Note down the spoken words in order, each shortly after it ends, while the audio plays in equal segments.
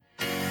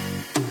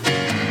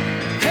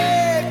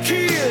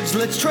So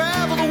let's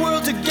travel the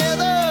world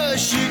together.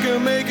 She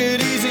can make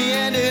it easy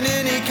and in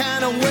any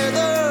kind of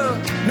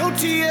weather. No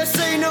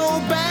TSA,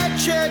 no bad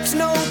checks,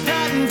 no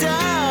patting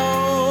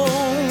down.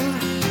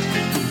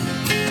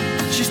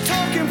 She's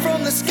talking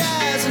from the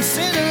skies and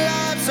sending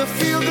lots of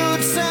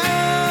feel-good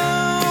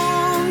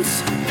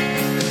sounds.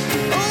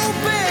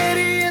 Oh,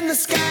 Betty in the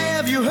sky,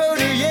 have you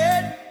heard her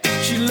yet?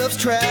 She loves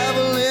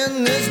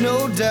traveling, there's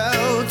no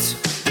doubt.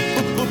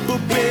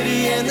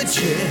 Betty and the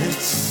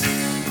Jets.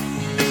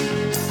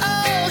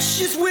 Oh,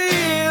 she's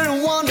weird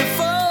and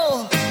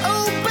wonderful.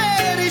 Oh,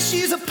 Betty,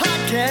 she's a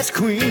podcast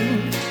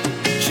queen.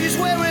 She's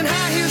wearing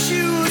high heel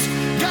shoes,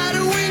 got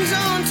her wings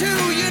on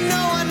too. You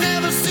know I've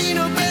never seen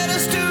her better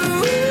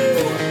stew.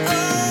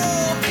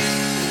 Oh,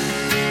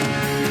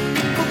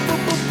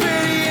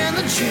 Betty and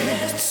the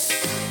Jets.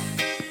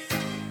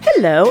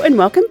 Hello and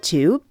welcome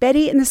to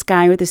Betty in the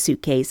Sky with a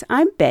Suitcase.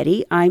 I'm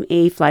Betty. I'm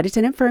a flight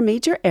attendant for a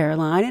major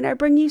airline, and I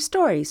bring you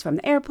stories from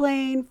the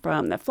airplane,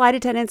 from the flight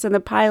attendants and the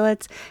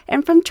pilots,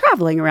 and from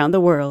traveling around the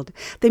world.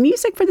 The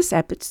music for this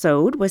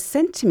episode was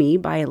sent to me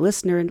by a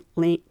listener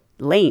named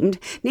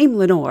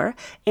Lenore,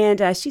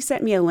 and she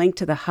sent me a link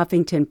to the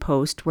Huffington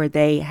Post where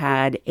they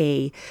had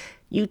a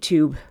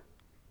YouTube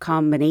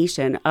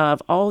combination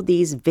of all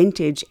these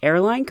vintage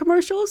airline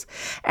commercials,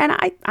 and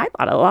I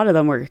thought a lot of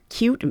them were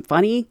cute and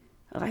funny.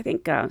 I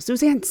think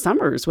Suzanne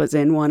Summers was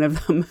in one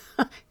of them.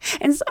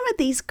 And some of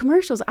these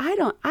commercials, I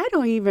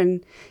don't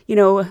even,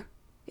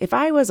 if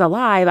I was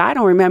alive, I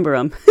don't remember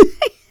them.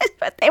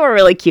 But they were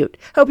really cute.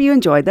 Hope you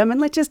enjoyed them,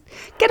 and let's just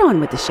get on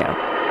with the show.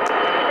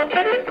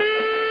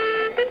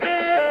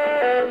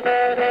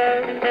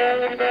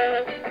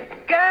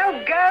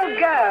 Go, go,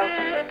 go.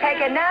 Take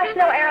a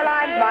National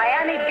Airlines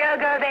Miami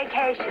Go-Go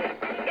vacation.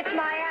 It's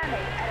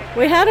Miami.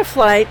 We had a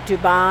flight,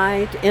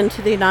 Dubai,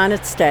 into the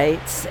United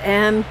States,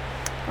 and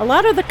a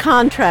lot of the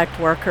contract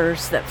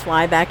workers that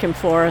fly back and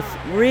forth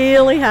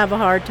really have a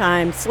hard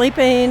time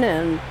sleeping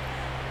and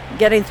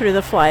getting through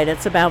the flight.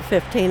 It's about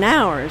 15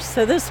 hours.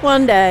 So this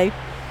one day,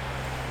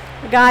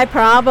 the guy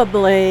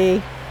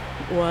probably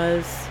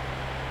was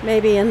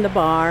maybe in the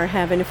bar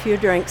having a few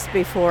drinks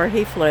before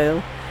he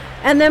flew,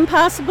 and then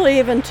possibly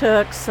even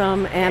took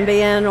some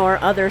Ambien or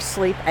other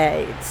sleep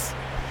aids.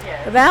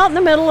 Yes. About in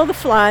the middle of the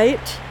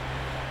flight,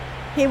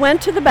 he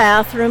went to the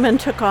bathroom and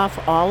took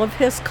off all of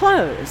his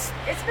clothes.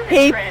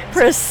 He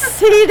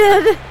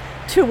proceeded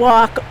to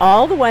walk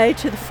all the way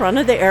to the front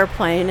of the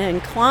airplane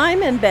and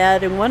climb in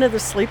bed in one of the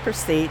sleeper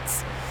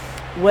seats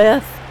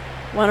with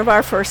one of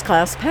our first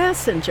class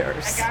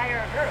passengers. A guy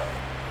or a girl?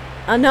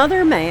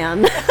 Another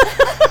man.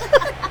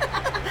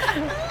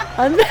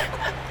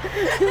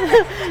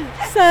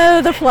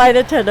 So the flight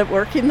attendant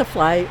working the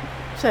flight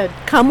said,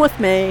 "Come with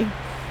me,"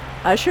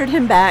 ushered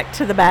him back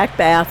to the back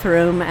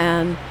bathroom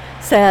and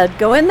said,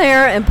 "Go in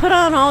there and put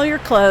on all your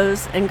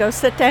clothes and go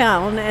sit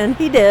down." And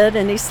he did,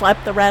 and he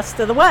slept the rest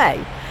of the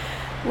way.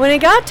 When he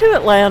got to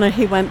Atlanta,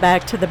 he went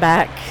back to the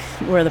back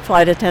where the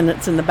flight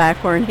attendants in the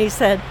back were, and he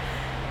said,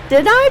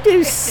 "Did I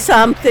do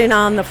something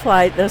on the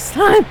flight this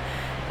time?"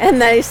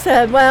 And they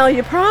said, "Well,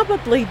 you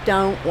probably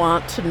don't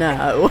want to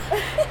know."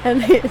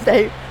 And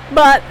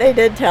but they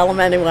did tell him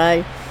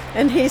anyway.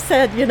 And he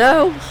said,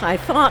 "I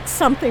thought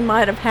something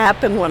might have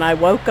happened when I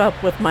woke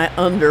up with my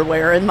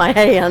underwear in my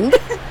hand."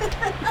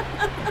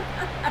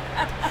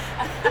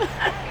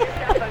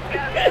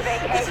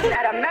 Vacation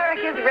at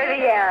America's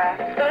Riviera.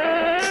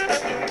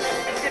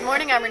 Good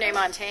morning, I'm Renee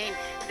Montaigne.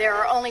 There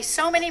are only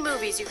so many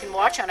movies you can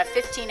watch on a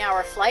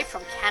 15-hour flight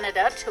from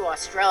Canada to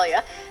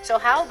Australia, so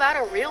how about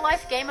a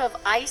real-life game of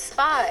I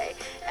Spy?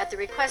 At the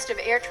request of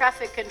Air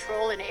Traffic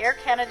Control, an Air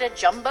Canada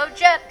jumbo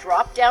jet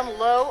dropped down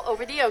low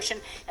over the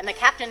ocean, and the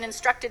captain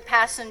instructed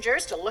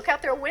passengers to look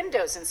out their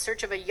windows in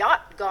search of a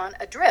yacht gone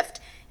adrift,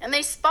 and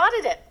they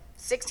spotted it.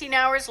 16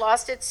 hours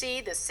lost at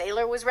sea, the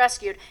sailor was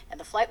rescued, and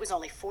the flight was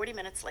only 40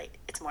 minutes late.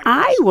 It's morning.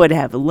 I would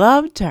have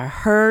loved to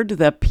heard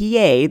the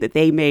PA that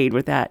they made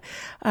with that.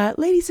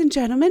 Ladies and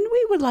gentlemen,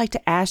 we would like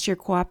to ask your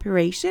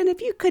cooperation. If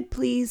you could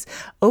please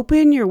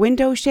open your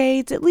window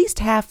shades at least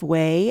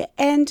halfway,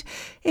 and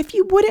if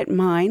you wouldn't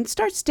mind,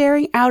 start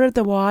staring out of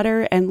the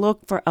water and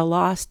look for a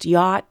lost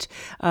yacht.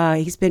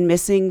 He's been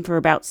missing for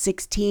about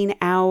 16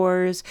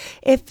 hours.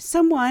 If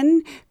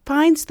someone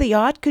finds the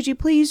yacht, could you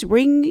please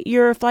ring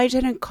your flight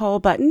attendant call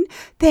button?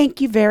 Thank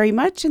you very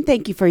much, and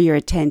thank you for your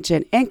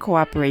attention and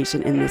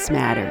cooperation in this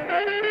matter.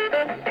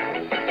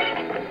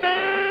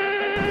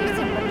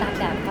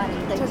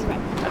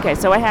 Okay,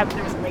 so I have...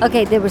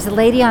 Okay, there was a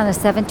lady on a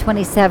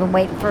 727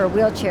 waiting for a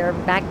wheelchair.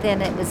 Back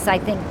then it was, I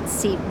think,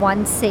 seat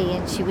 1C,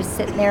 and she was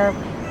sitting there.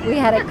 We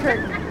had a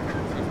curtain.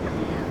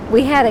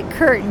 We had a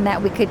curtain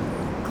that we could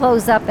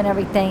close up and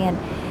everything, and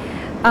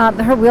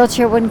her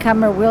wheelchair wouldn't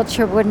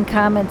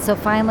come, and so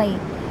finally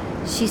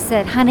she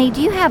said, "Honey,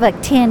 do you have a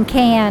tin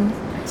can?"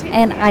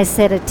 And I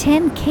said, "A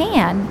tin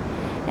can?"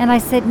 And I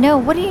said, "No,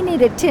 what do you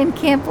need a tin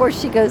can for?"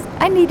 She goes,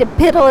 "I need a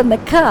piddle in the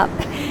cup."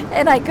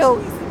 And I go,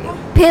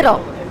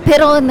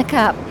 piddle in the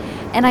cup.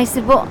 And I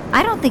said, "Well,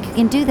 I don't think you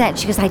can do that." And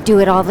she goes, "I do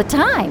it all the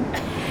time."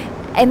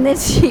 And then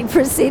she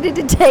proceeded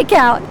to take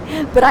out,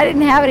 but I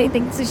didn't have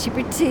anything, so she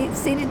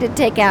proceeded to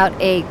take out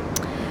a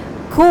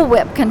Cool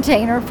Whip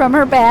container from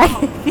her bag.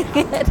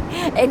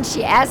 And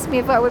she asked me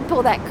if I would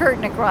pull that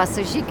curtain across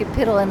so she could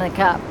piddle in a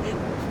cup.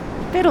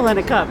 Fiddle in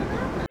a cup.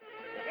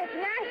 It's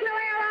National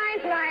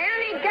Airlines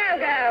Miami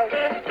Go-Go.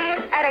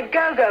 At a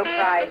go-go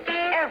price,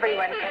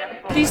 everyone can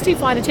afford. These two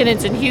flight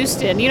attendants in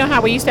Houston, you know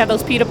how we used to have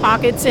those pita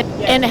pockets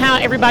and how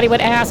everybody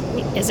would ask,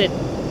 is it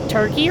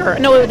turkey or,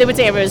 no, they would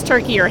say if it was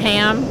turkey or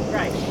ham.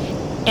 Right.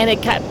 And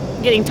it kept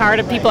getting tired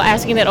of people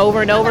asking that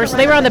over and over. So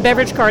they were on the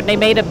beverage cart and they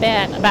made a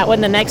bet about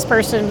when the next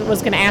person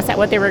was going to ask that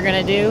what they were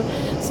going to do.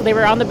 So they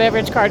were on the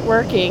beverage cart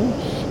working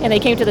and they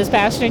came to this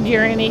passenger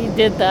and he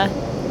did the,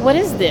 what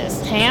is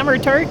this, ham or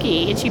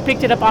turkey? And she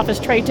picked it up off his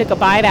tray, took a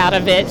bite out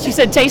of it. She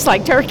said, tastes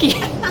like turkey.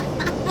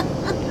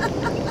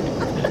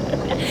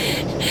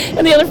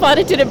 And the other flight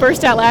attendant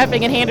burst out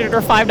laughing and handed her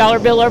a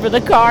 $5 bill over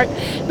the cart.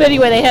 But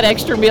anyway, they had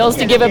extra meals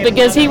to give him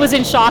because he was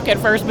in shock at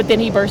first, but then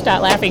he burst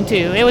out laughing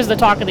too. It was the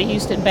talk of the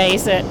Houston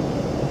base.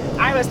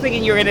 I was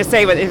thinking you were going to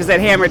say it was that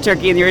ham or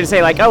turkey, and you were going to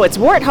say, like, oh, it's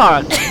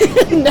warthog.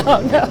 No.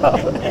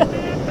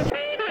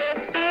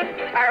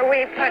 Are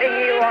we putting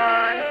you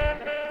on?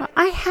 Well,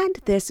 I had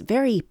this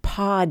very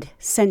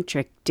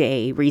pod-centric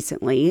day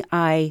recently.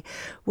 I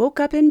woke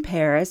up in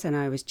Paris, and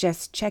I was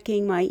just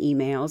checking my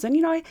emails. And,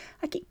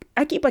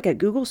 I keep like a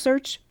Google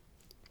search.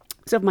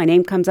 So if my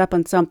name comes up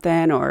on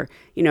something or,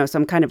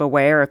 some kind of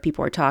aware if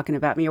people are talking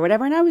about me or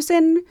whatever. And I was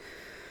in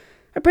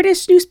a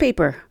British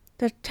newspaper,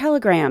 The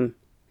Telegram.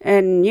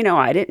 And,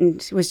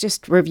 was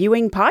just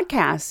reviewing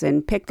podcasts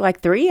and picked like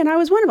 3 and I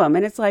was one of them.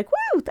 And it's like,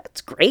 whoa, that's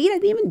great. I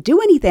didn't even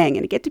do anything.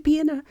 And I get to be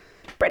in a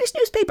British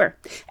newspaper.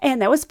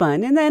 And that was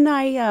fun. And then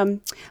I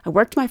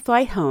worked my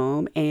flight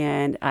home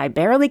and I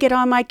barely get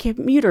on my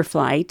commuter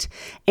flight.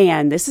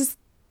 And this is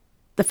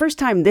the first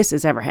time this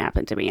has ever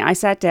happened to me. I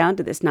sat down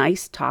to this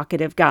nice,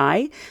 talkative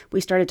guy. We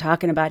started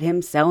talking about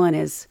him selling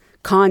his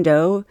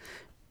condo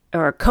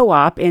or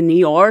co-op in New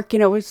York,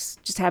 was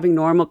just having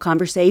normal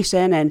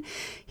conversation. And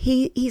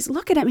he's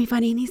looking at me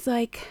funny and he's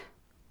like,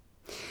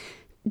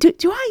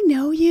 do I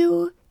know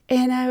you?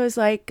 And I was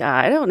like,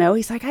 I don't know.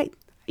 He's like,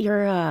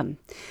 your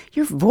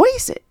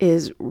voice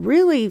is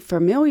really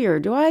familiar.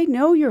 Do I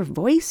know your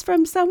voice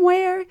from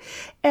somewhere?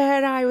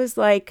 And I was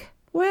like,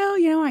 well,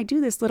 I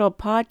do this little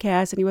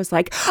podcast. And he was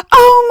like,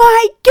 oh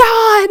my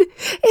God,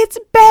 it's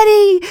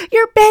Betty.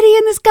 You're Betty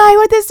in the Sky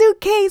with a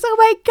Suitcase. Oh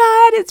my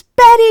God, it's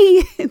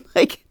Betty. And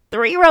like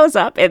 3 rows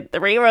up and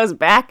 3 rows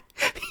back,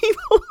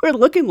 people were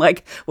looking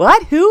like,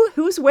 what?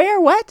 Who's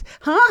where? What?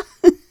 Huh?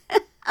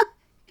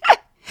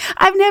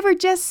 I've never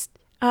just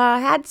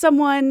had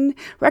someone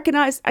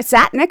recognize. I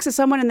sat next to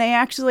someone and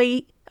I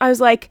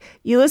was like,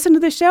 you listen to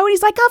the show? And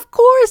he's like, of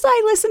course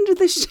I listen to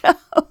the show.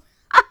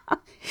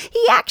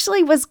 He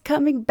actually was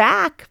coming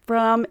back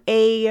from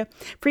a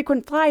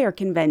frequent flyer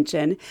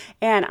convention,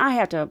 and I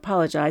have to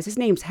apologize. His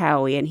name's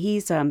Howie, and he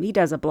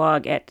does a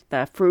blog at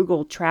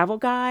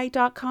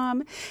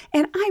thefrugaltravelguy.com,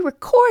 and I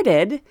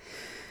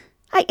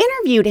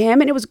interviewed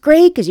him, and it was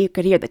great because you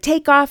could hear the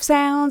takeoff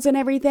sounds and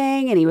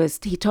everything, and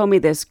he told me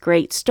this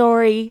great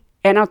story,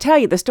 and I'll tell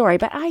you the story,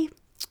 but I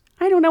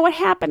don't know what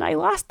happened. I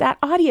lost that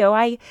audio.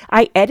 I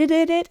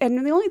edited it,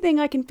 and the only thing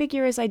I can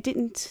figure is I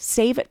didn't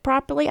save it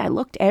properly. I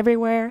looked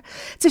everywhere.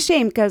 It's a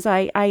shame because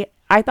I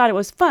thought it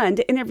was fun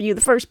to interview the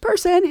first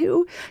person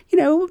who,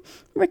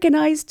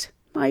 recognized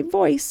my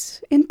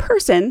voice in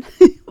person,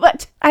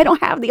 but I don't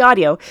have the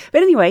audio.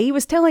 But anyway, he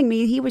was telling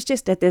me he was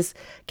just at this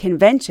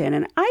convention,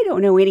 and I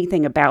don't know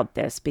anything about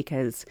this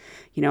because,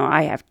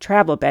 I have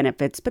travel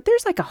benefits, but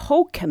there's like a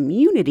whole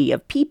community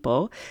of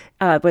people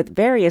with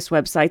various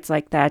websites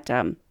like that,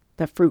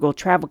 the Frugal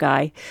Travel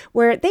Guy,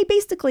 where they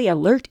basically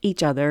alert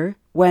each other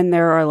when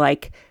there are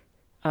like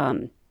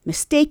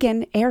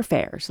mistaken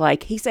airfares.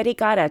 Like he said he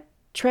got a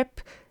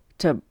trip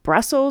to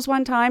Brussels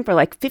one time for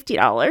like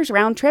 $50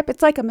 round trip.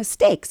 It's like a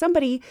mistake.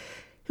 Somebody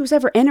who's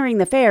ever entering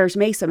the fares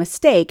makes a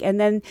mistake, and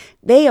then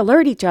they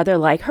alert each other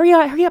like, hurry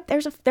up,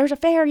 there's a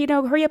fare,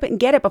 hurry up and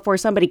get it before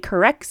somebody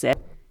corrects it.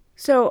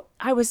 So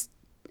I was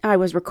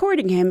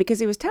recording him because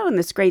he was telling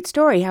this great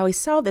story, how he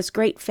saw this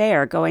great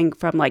fare going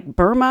from like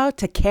Burma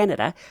to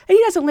Canada. And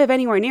he doesn't live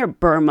anywhere near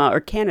Burma or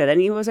Canada, and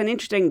he wasn't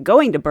interested in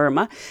going to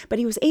Burma, but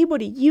he was able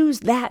to use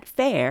that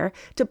fare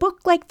to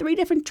book like 3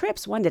 different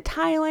trips, one to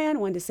Thailand,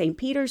 one to St.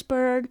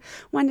 Petersburg,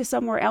 one to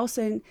somewhere else.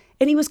 And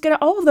he was going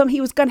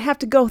to have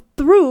to go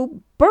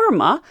through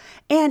Burma.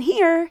 And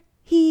here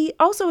he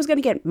also was going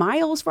to get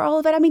miles for all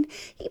of it. I mean,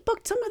 he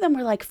booked, some of them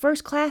were like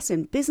first class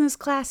and business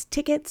class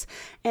tickets,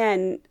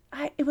 and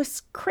it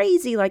was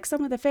crazy. Like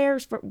some of the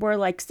fares were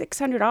like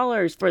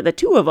 $600 for the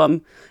 2 of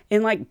them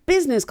in like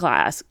business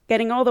class,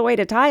 getting all the way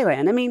to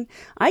Thailand. I mean,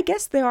 I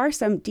guess there are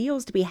some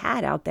deals to be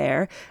had out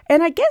there,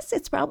 and I guess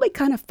it's probably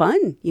kind of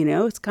fun.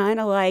 It's kind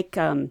of like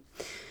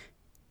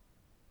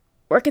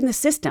working the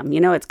system.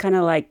 It's kind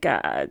of like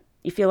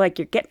you feel like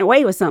you're getting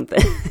away with something.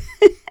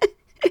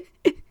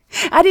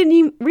 I didn't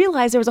even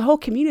realize there was a whole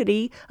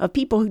community of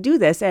people who do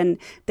this, and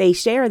they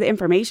share the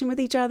information with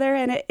each other.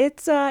 And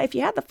it's if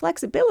you have the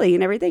flexibility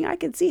and everything, I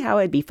could see how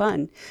it'd be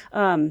fun.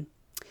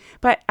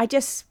 But I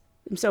just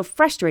am so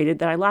frustrated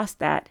that I lost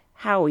that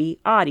Howie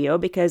audio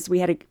because we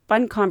had a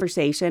fun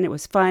conversation. It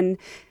was fun.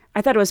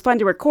 I thought it was fun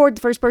to record.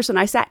 The first person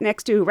I sat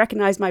next to who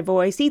recognized my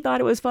voice, he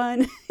thought it was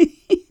fun to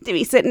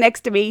be sitting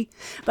next to me.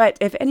 But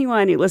if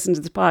anyone who listens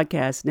to this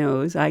podcast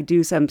knows, I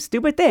do some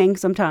stupid things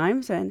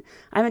sometimes, and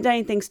I haven't done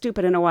anything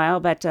stupid in a while,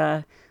 but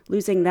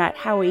losing that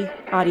Howie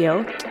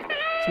audio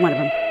is one of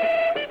them.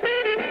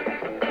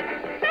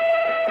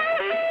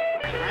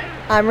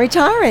 I'm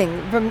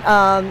retiring from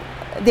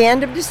the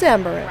end of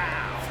December. Wow.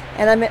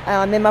 And I'm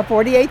in my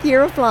 48th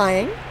year of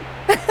flying.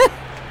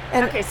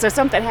 Okay, so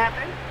something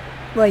happened?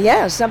 Well,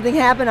 yes, something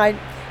happened.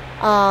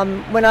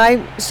 When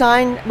I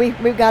signed,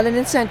 we got an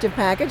incentive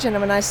package, and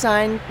when I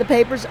signed the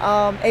papers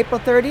April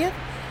 30th,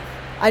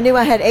 I knew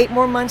I had 8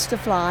 more months to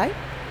fly.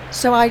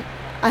 So I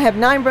have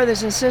 9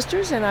 brothers and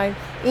sisters, and I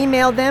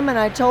emailed them, and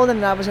I told them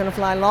that I was going to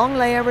fly long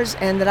layovers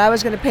and that I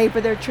was going to pay for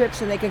their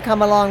trips and they could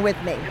come along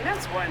with me. And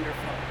that's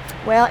wonderful.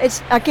 Well,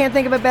 I can't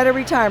think of a better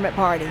retirement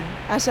party.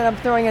 I said I'm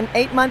throwing an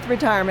 8-month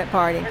retirement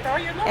party, With all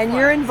your loved and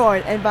you're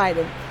ones.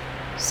 invited.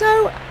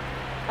 So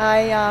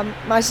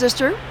my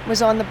sister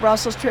was on the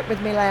Brussels trip with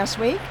me last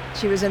week.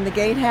 She was in the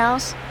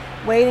gatehouse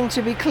waiting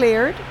to be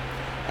cleared,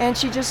 and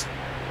she just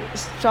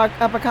struck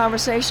up a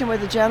conversation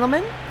with a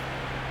gentleman,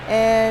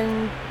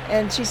 and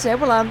she said,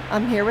 well,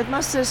 I'm here with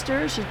my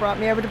sister. She's brought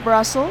me over to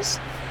Brussels,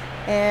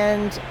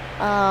 and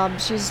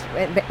she's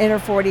in her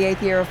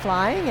 48th year of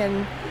flying,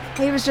 and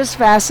he was just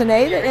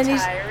fascinated, and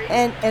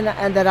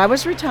and that I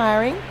was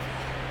retiring,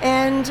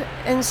 and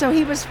so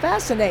he was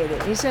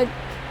fascinated. He said,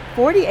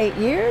 48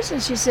 years?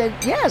 And she said,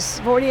 yes,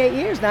 48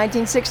 years,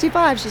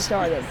 1965 she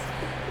started.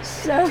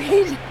 So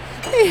he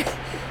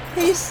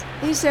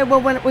said,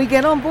 well, when we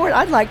get on board,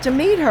 I'd like to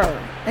meet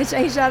her. He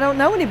said, I don't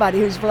know anybody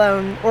who's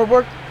flown or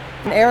worked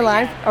in an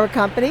airline or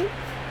company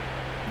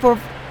for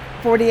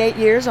 48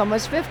 years,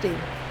 almost 50.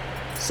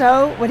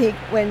 So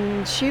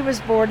when she was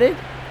boarded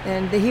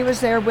and he was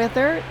there with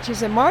her, she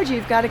said, Margie,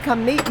 you've got to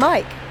come meet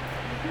Mike.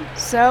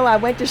 So I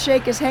went to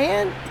shake his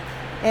hand,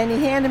 and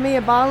he handed me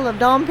a bottle of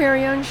Dom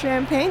Perignon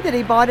champagne that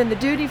he bought in the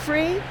duty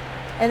free.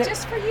 And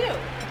Just for you.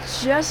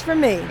 Just for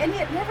me. And he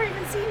had never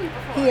even seen you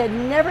before. He had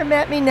never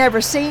met me, never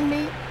seen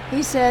me.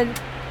 He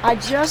said, I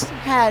just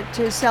had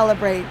to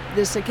celebrate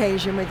this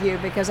occasion with you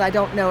because I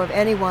don't know of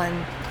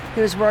anyone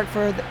who's worked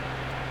for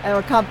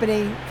our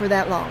company for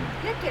that long.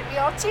 You're getting me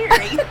all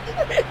teary.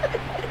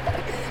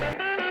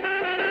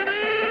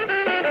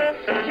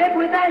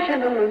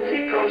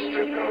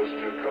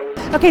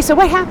 Okay, so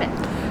what happened?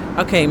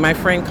 Okay, my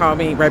friend called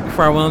me right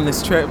before I went on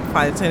this trip,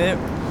 flight attendant,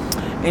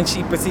 and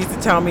she proceeds to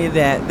tell me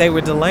that they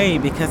were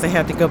delayed because they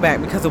had to go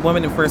back because a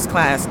woman in first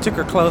class took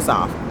her clothes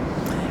off.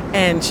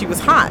 And she was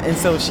hot, and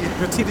so she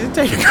proceeded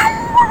to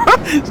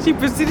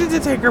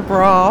take her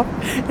bra off,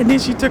 and then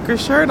she took her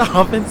shirt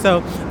off, and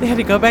so they had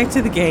to go back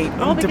to the gate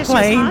to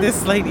plane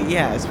this lady.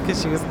 Yes, because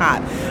she was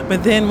hot.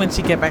 But then when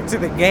she got back to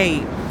the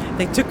gate,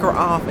 they took her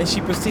off, and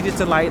she proceeded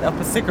to light up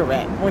a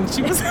cigarette when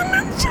she was in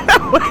the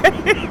shower.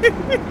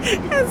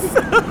 And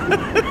so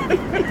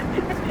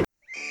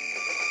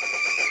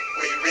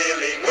We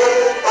really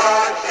move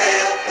on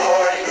hell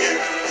for you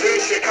to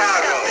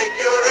Chicago. Make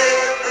your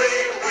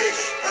every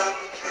wish come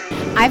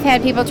true. I've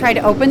had people try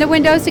to open the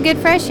windows to get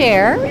fresh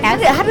air.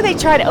 How do they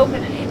try to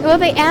open it? Well,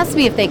 they asked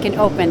me if they can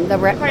open the...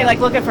 Probably like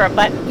looking for a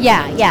button.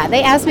 Yeah.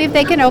 They asked me if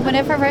they can open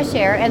it for fresh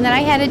air. And then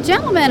I had a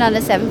gentleman on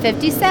the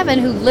 757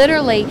 who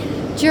literally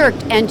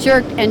jerked and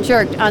jerked and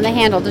jerked on the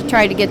handle to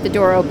try to get the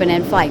door open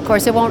in flight. Of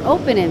course, it won't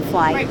open in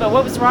flight. Right, but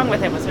what was wrong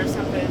with it? Was there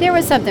something? There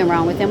was something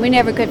wrong with him. We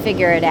never could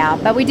figure it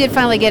out. But we did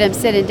finally get him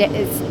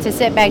to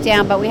sit back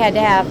down, but we had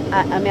to have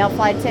a male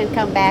flight attendant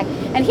come back.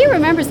 And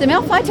the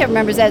male flight attendant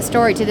remembers that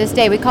story to this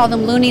day. We called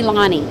him Looney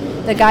Lonnie,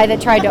 the guy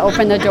that tried to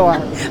open the door.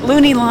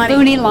 Looney Lonnie.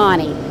 Looney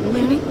Lonnie.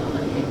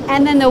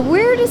 And then the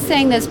weirdest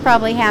thing that's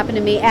probably happened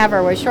to me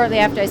ever was shortly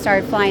after I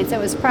started flying. So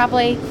it was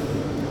probably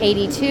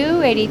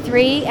 82,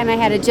 83, and I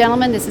had a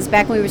gentleman, this is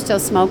back when we were still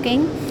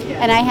smoking,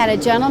 and I had a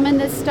gentleman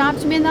that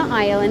stopped me in the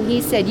aisle, and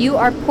he said, you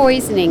are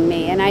poisoning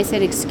me. And I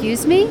said,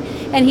 excuse me?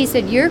 And he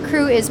said, your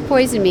crew is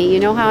poisoning me. You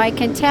know how I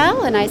can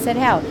tell? And I said,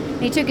 how?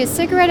 And he took his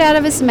cigarette out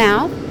of his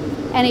mouth,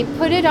 and he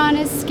put it on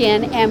his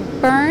skin and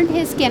burned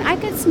his skin. I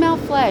could smell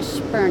flesh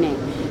burning.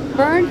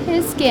 Burned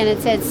his skin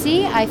and said,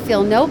 see, I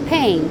feel no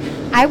pain.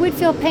 I would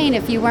feel pain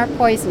if you weren't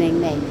poisoning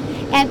me.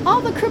 And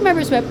all the crew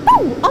members went,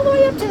 boom, all the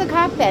way up to the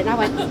cockpit. And I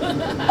went,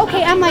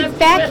 okay, I'm like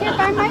back here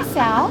by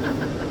myself.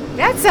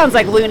 That sounds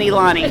like Looney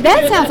Lonnie.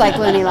 That sounds like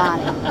Looney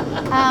Lonnie.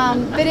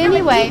 But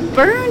anyway. He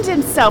burned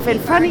himself in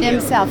front of you.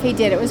 Himself, he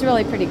did. It was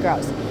really pretty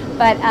gross.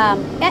 But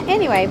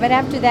anyway, but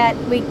after that,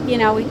 we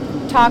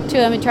talked to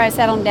him and tried to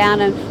settle him down.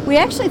 And we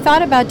actually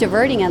thought about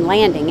diverting and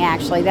landing,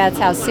 actually. That's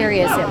how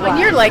serious it was. And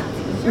you're like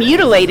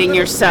mutilating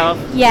yourself.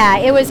 Yeah,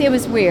 it was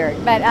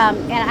weird, but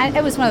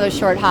it was one of those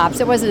short hops.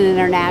 It wasn't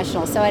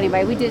international. So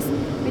anyway, we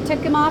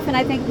took him off, and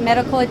I think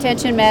medical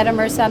attention met him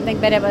or something,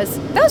 but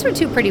those were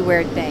two pretty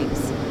weird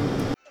things.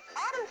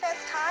 Autumn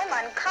Fest time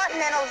on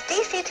Continental's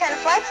DC-10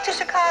 flights to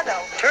Chicago.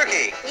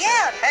 Turkey.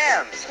 Yeah.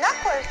 Hams.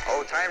 Knucklers.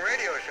 Old-time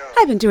radio show.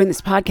 I've been doing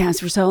this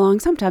podcast for so long,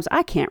 sometimes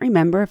I can't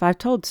remember if I've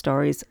told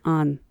stories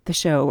on the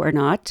show or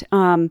not.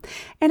 And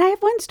I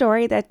have one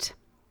story that,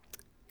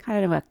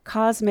 kind of a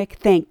cosmic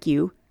thank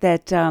you,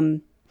 that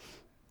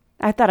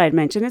I thought I'd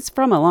mention. It's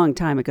from a long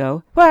time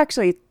ago. Well,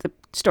 actually, the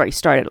story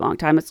started a long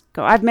time ago.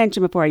 I've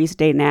mentioned before I used to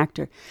date an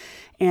actor.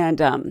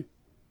 And a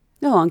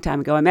long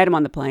time ago, I met him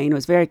on the plane. It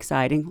was very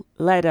exciting.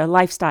 Led a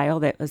lifestyle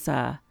that was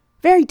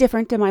very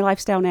different than my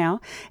lifestyle now.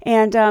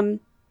 And I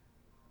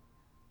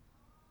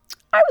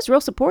was a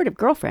real supportive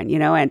girlfriend,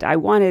 and I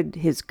wanted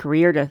his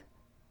career to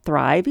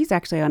thrive. He's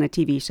actually on a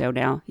TV show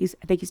now. I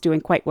think he's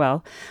doing quite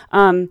well.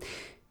 And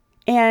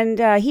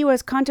he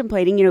was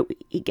contemplating,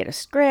 he'd get a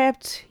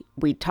script,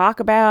 we'd talk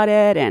about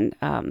it, and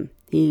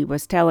he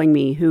was telling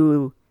me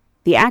who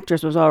the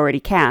actress was already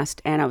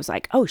cast, and I was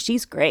like, oh,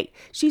 she's great.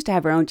 She used to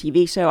have her own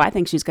TV show. I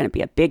think she's going to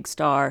be a big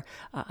star.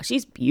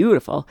 She's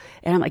beautiful.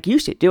 And I'm like, you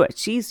should do it.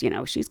 She's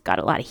got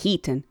a lot of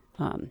heat, and,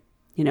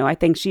 I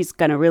think she's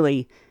going to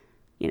really,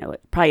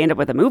 probably end up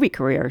with a movie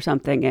career or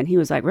something. And he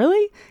was like,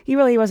 really? He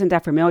really wasn't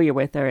that familiar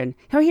with her. And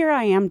here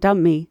I am,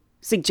 dumb me,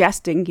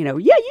 suggesting, yeah,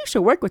 you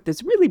should work with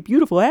this really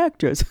beautiful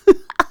actress.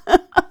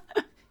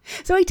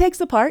 So he takes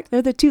the part.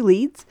 They're the two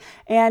leads.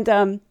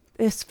 And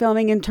it's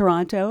filming in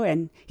Toronto.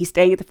 And he's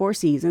staying at the Four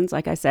Seasons,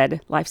 like I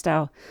said,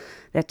 lifestyle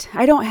that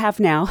I don't have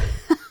now.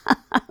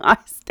 I'm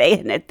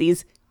staying at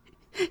these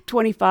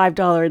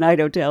 $25 a night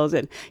hotels.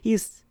 And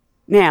he's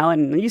now,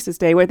 and I used to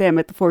stay with him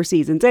at the Four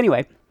Seasons.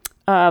 Anyway,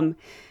 I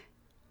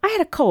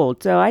had a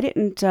cold, so I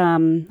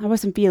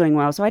wasn't feeling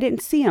well. So I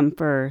didn't see him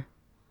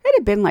it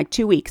had been like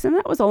 2 weeks, and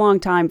that was a long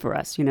time for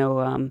us.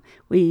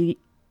 We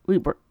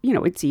were,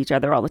 we'd see each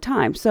other all the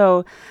time.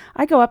 So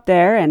I go up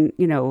there, and,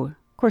 of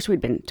course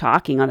we'd been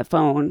talking on the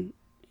phone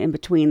in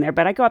between there,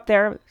 but I go up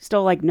there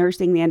still like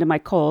nursing the end of my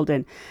cold,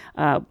 and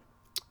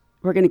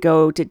we're going to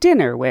go to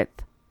dinner with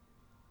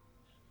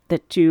the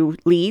two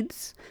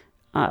leads.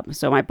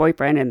 So my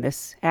boyfriend and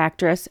this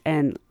actress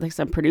and like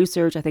some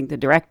producers, I think the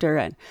director,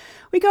 and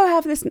we go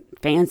have this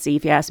fancy,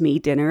 if you ask me,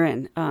 dinner,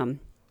 and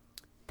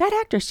that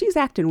actress, she's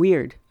acting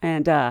weird.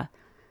 And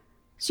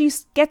she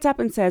gets up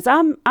and says,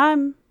 I'm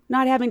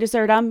not having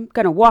dessert. I'm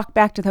going to walk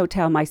back to the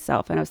hotel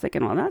myself. And I was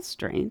thinking, well, that's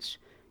strange.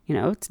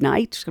 It's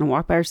night. She's going to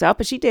walk by herself.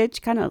 But she did. She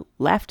kind of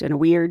left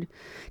in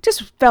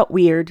just felt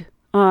weird.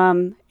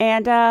 And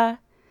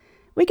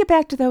we get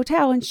back to the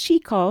hotel, and she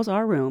calls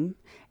our room.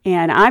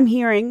 And I'm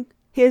hearing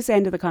his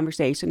end of the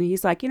conversation. And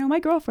he's like,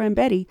 my girlfriend,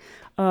 Betty,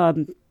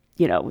 I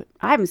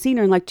haven't seen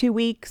her in like 2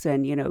 weeks,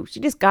 and, she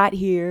just got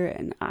here,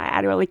 and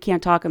I really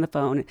can't talk on the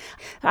phone.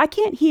 I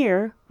can't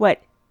hear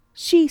what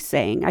she's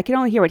saying. I can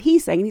only hear what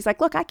he's saying. And he's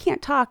like, look, I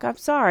can't talk. I'm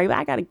sorry, but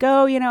I got to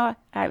go. I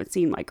haven't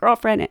seen my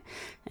girlfriend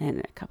in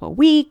a couple of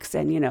weeks,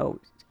 and,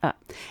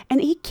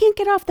 and he can't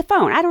get off the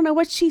phone. I don't know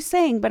what she's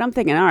saying, but I'm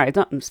thinking, all right,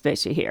 something's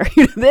fishy here.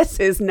 This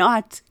is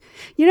not,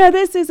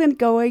 this isn't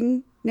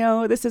going.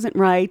 No, this isn't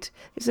right.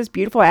 This is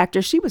beautiful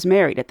actress. She was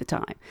married at the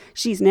time.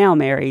 She's now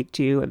married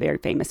to a very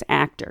famous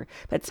actor.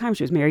 But at the time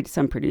she was married to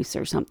some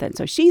producer or something.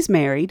 So she's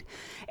married.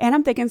 And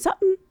I'm thinking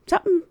something's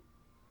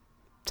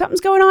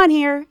going on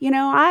here.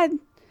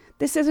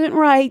 This isn't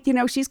right.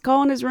 She's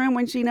calling his room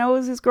when she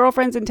knows his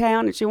girlfriend's in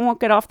town and she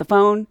won't get off the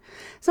phone.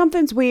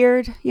 Something's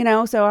weird,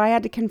 so I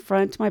had to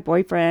confront my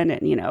boyfriend,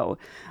 and,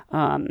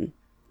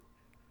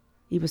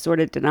 he was sort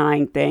of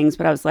denying things,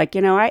 but I was like,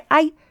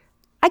 I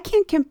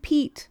can't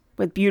compete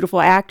with beautiful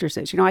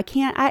actresses. I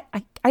can't,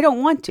 I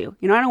don't want to,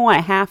 I don't want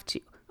to have to.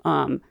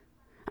 I'm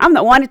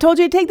the one who told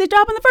you to take the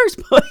job in the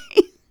first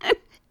place.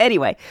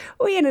 Anyway,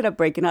 we ended up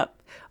breaking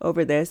up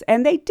over this,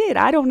 and they did.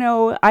 I don't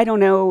know.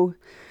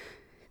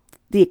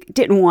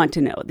 Didn't want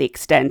to know the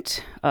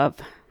extent of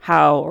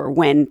how or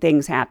when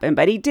things happened,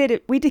 but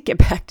we did get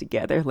back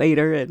together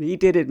later, and he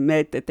did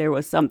admit that there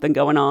was something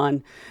going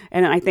on.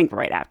 And I think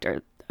right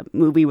after the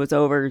movie was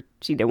over,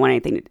 she didn't want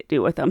anything to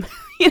do with him.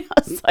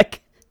 It's like,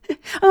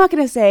 I'm not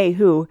going to say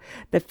who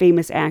the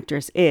famous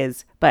actress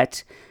is,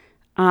 but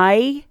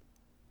and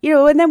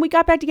then we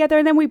got back together,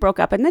 and then we broke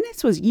up. And then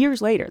this was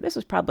years later. This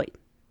was probably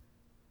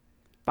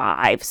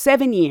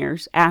 5-7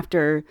 years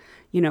after,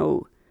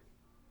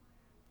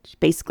 she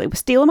basically was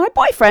stealing my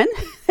boyfriend,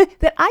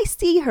 that I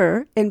see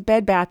her in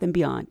Bed Bath &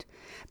 Beyond.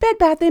 Bed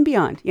Bath &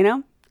 Beyond,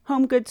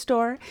 home goods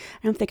store.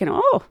 And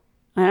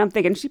I'm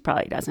thinking she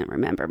probably doesn't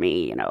remember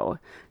me,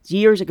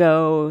 years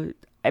ago.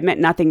 I meant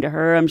nothing to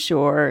her, I'm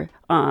sure.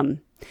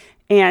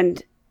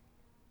 And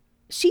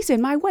she's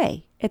in my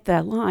way at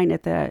the line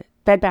at the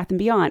Bed Bath &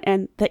 Beyond.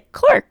 And the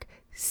clerk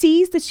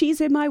sees that she's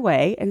in my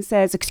way and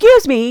says,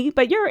 excuse me,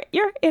 but you're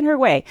in her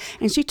way.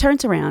 And she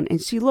turns around and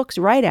she looks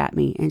right at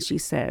me and she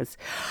says,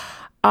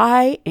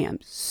 I am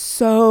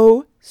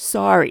so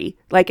sorry.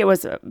 Like it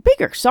was a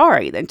bigger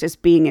sorry than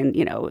just being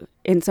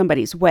in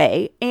somebody's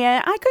way.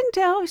 And I couldn't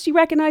tell if she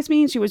recognized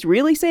me and she was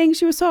really saying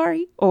she was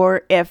sorry,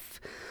 or if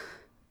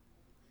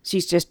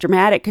she's just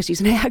dramatic because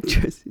she's an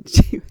actress.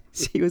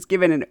 She was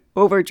given an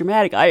over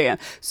dramatic. I am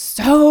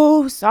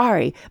so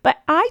sorry,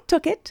 but I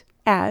took it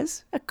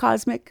as a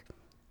cosmic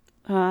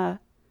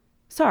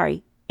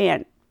sorry,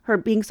 and her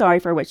being sorry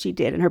for what she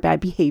did and her bad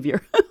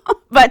behavior.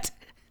 But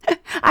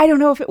I don't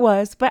know if it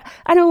was, but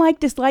I don't like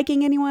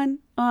disliking anyone,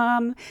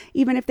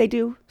 even if they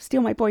do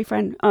steal my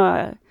boyfriend.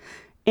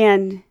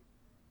 And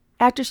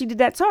after she did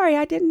that, sorry,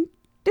 I didn't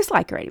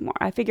dislike her anymore.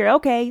 I figured,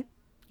 okay,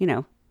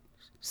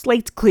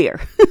 slate's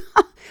clear.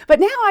 But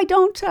now I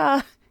don't,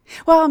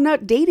 I'm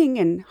not dating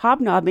and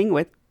hobnobbing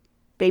with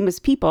famous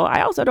people.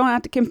 I also don't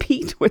have to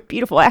compete with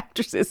beautiful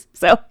actresses.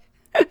 So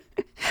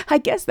I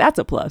guess that's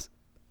a plus.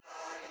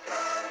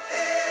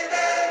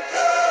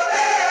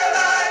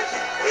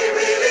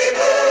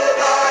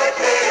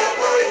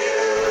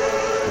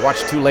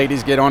 Watch two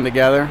ladies get on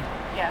together.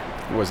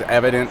 Yeah. It was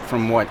evident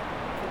from what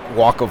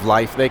walk of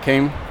life they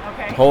came.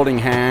 Okay. Holding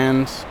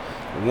hands.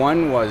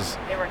 One was,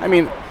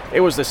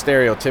 it was the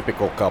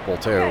stereotypical couple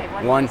too. Okay,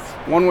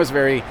 one was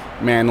very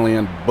manly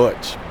and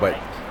butch, but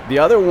the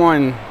other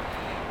one,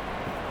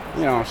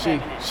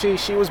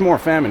 she was more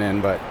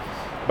feminine, but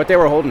they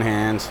were holding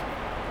hands.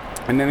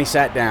 And then he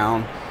sat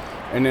down.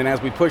 And then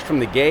as we pushed from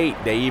the gate,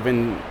 they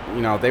even,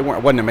 it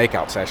wasn't a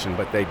makeout session,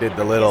 but they did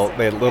the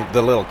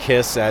little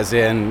kiss, as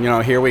in,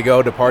 here we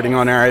go, departing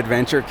on our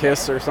adventure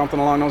kiss or something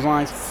along those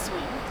lines.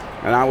 Sweet.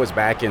 And I was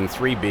back in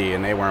 3B,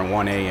 and they were in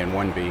 1A and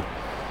 1B.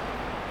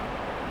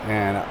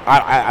 And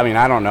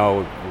I don't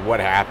know what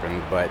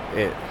happened, but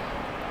it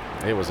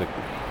was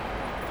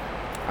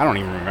I don't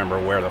even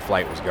remember where the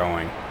flight was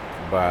going,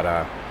 but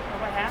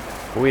what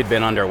happened? We had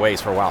been underway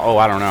for a while. Oh,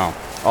 I don't know.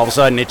 All of a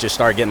sudden, it just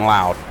started getting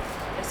loud.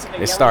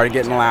 It started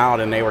getting loud,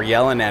 and they were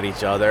yelling at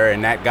each other,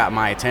 and that got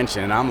my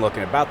attention. And I'm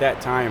looking. About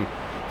that time,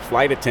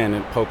 flight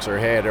attendant pokes her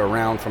head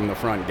around from the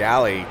front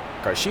galley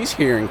because she's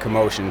hearing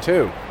commotion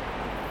too.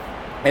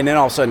 And then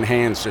all of a sudden,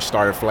 hands just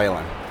started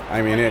flailing.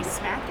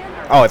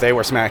 They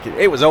were smacking.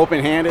 It was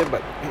open-handed,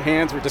 but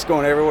hands were just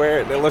going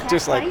everywhere. They looked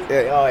just like,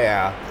 oh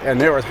yeah. And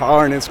there was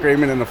hollering and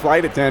screaming, and the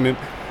flight attendant,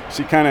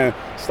 she kind of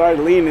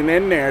started leaning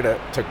in there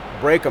to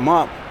break them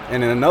up.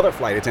 And then another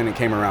flight attendant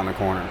came around the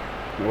corner.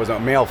 It was a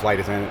male flight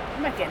attendant.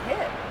 You might get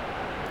hit.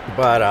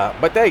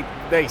 But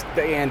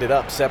they ended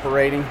up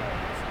separating.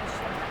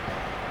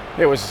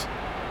 It was,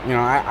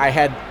 I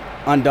had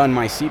undone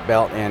my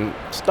seatbelt and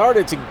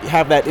started to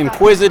have that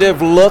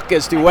inquisitive look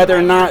as to whether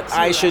or not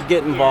I should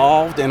get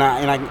involved. And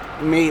I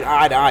made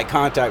eye-to-eye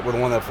contact with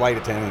one of the flight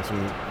attendants,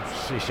 and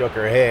she shook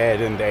her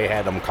head, and they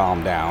had them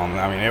calm down.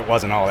 It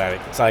wasn't all that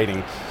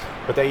exciting,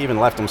 but they even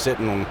left them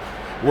sitting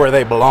where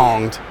they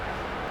belonged.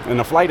 And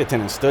the flight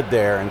attendant stood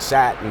there and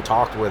sat and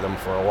talked with them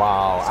for a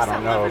while. I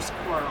don't know.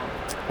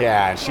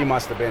 Yeah, and she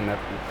must have been the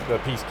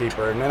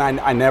peacekeeper. And then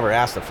I never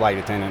asked the flight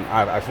attendant.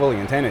 I fully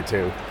intended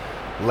to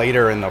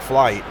later in the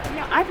flight.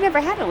 I've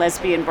never had a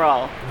lesbian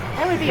brawl.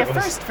 That would be a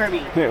first for me.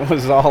 It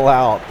was all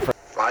out.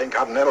 Flying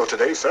Continental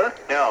today, sir?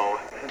 No,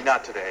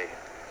 not today.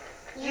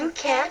 You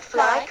can't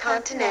fly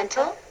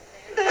Continental?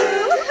 We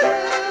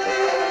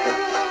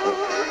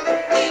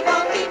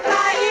won't be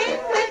flying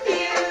with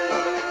you.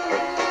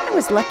 I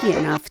was lucky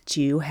enough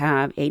to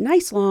have a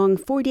nice long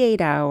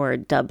 48-hour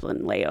Dublin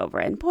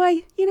layover. And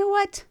boy, you know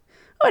what?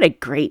 What a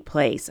great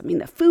place.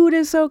 The food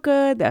is so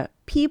good. The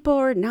people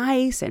are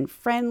nice and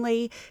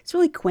friendly. It's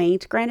really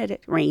quaint. Granted,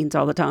 it rains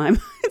all the time.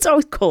 It's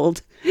always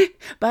cold.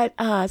 But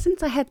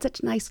since I had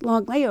such a nice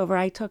long layover,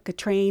 I took a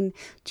train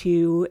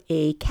to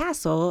a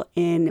castle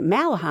in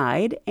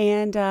Malahide.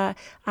 And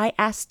I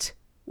asked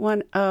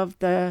one of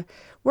the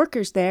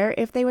workers there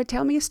if they would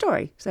tell me a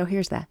story. So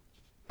here's that.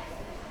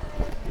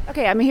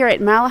 Okay, I'm here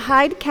at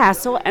Malahide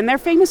Castle, and they're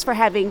famous for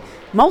having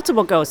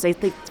multiple ghosts. I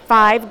think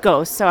 5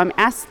 ghosts. So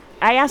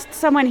I asked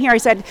someone here, I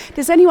said,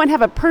 does anyone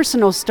have a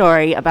personal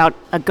story about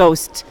a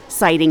ghost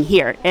sighting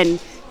here?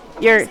 And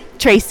you're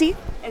Tracy?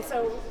 And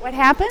so what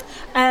happened?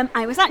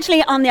 I was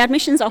actually on the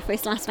admissions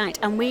office last night,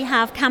 and we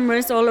have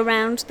cameras all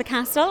around the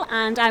castle,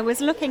 and I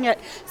was looking at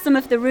some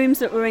of the rooms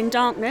that were in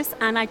darkness,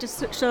 and I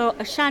just saw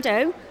a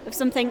shadow of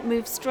something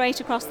move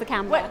straight across the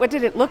camera. What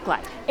did it look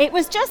like? It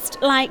was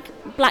just like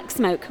black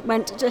smoke.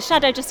 The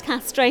shadow just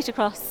cast straight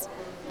across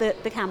the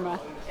camera.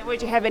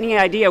 Would you have any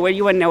idea? Well,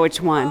 you wouldn't know which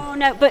one. Oh,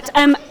 no, but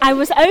I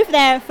was over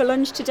there for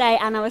lunch today,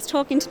 and I was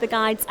talking to the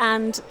guides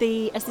and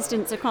the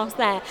assistants across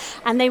there,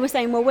 and they were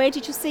saying, well, where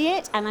did you see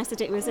it? And I said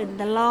it was in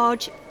the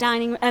large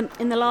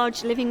in the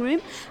large living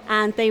room,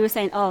 and they were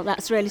saying, oh,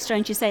 that's really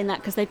strange you're saying that,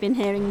 because they've been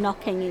hearing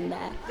knocking in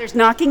there. There's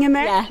knocking in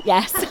there? Yeah,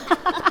 yes.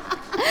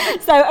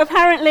 So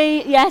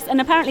apparently, yes, and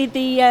apparently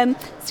the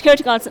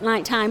security guards at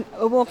night time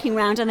are walking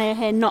around and they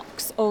hear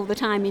knocks all the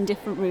time in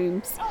different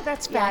rooms. Oh,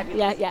 that's fabulous.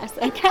 Yeah, yes,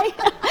 okay.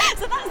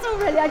 So that's all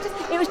really,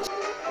 it was...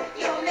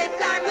 You'll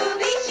miss our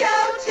movie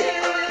show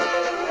too.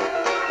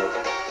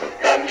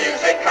 The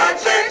music,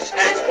 concerts,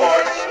 and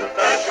sports,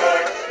 the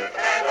shorts.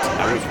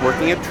 I was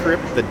working a trip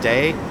the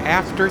day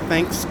after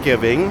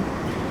Thanksgiving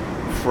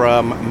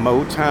from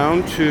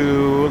Motown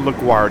to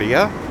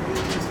LaGuardia,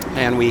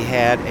 and we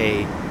had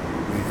a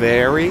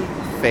very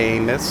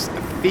famous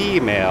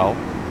female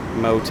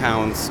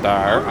Motown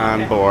star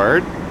on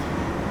board.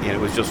 And it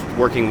was just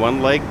working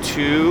one leg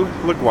to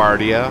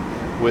LaGuardia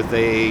with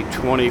a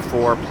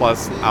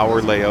 24-plus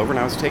hour layover, and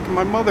I was taking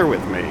my mother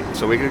with me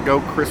so we could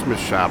go Christmas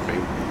shopping.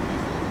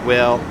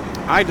 Well,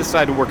 I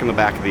decided to work in the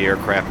back of the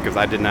aircraft because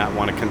I did not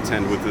want to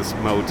contend with this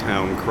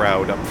Motown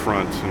crowd up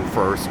front and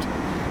first.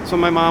 So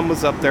my mom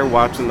was up there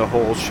watching the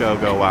whole show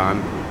go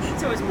on.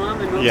 So it was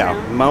Mom and Motown?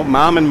 Yeah,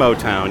 Mom and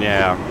Motown,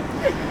 yeah.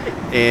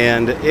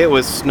 And it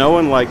was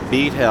snowing like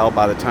beat hell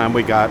by the time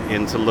we got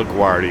into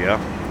LaGuardia.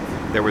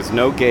 There was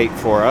no gate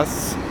for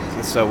us,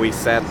 so we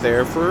sat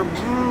there for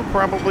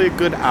probably a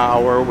good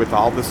hour with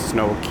all the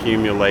snow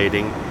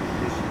accumulating.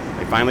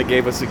 They finally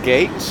gave us a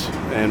gate,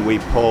 and we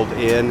pulled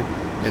in,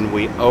 and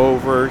we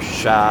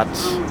overshot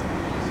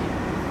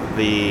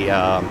the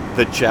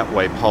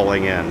jetway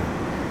pulling in.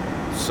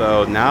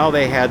 So now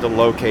they had to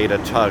locate a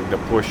tug to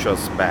push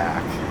us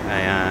back,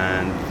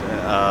 and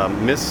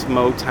Miss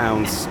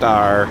Motown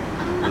star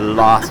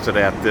lost it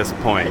at this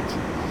point.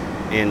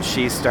 And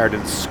she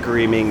started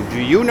screaming,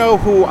 "Do you know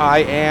who I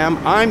am?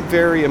 I'm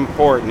very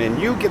important,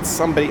 and you get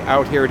somebody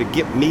out here to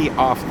get me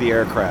off the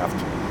aircraft."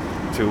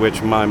 To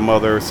which my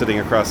mother, sitting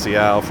across the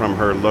aisle from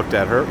her, looked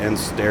at her and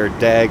stared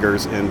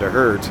daggers into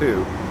her,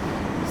 too,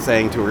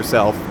 saying to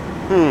herself,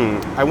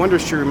 I wonder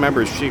if she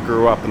remembers she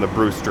grew up in the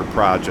Brewster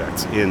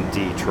Projects in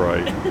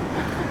Detroit.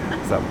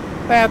 So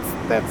that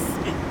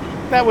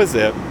was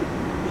it.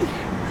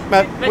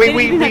 But you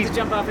didn't have to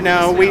jump off into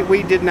the snow.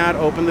 we did not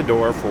open the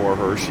door for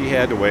her. She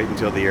had to wait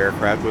until the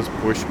aircraft was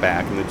pushed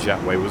back and the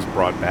jetway was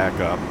brought back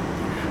up.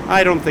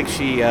 I don't think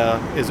she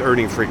is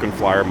earning frequent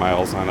flyer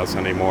miles on us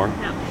anymore.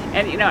 No.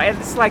 And,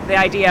 it's like the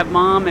idea of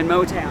Mom and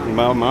Motown.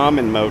 Mom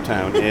and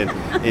Motown.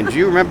 And do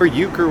you remember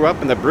you grew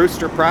up in the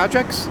Brewster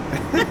Projects?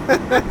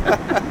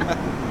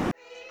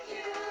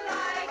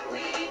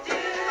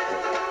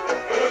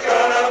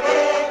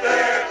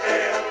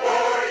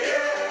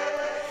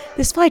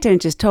 This flight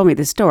attendant just told me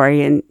the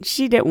story, and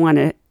she didn't want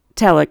to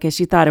tell it because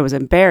she thought it was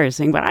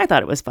embarrassing, but I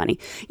thought it was funny.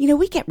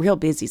 We get real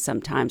busy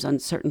sometimes on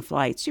certain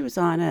flights. She was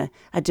on a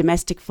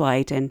domestic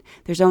flight, and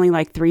there's only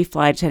like 3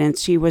 flight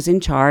attendants. She was in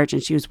charge,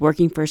 and she was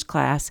working first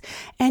class.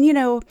 And,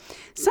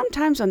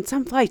 sometimes on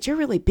some flights, you're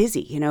really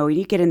busy.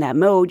 You get in that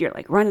mode. You're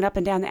like running up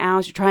and down the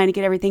aisles. You're trying to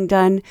get everything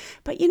done.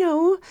 But,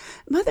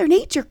 Mother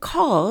Nature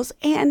calls,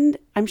 and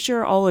I'm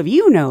sure all of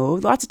you know,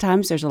 lots of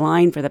times there's a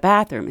line for the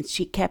bathroom, and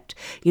she kept,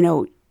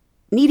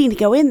 needing to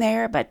go in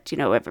there, but,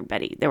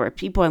 there were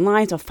people in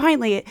line. So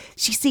finally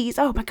she sees,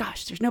 oh my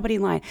gosh, there's nobody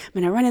in line. I'm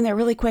going to run in there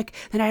really quick.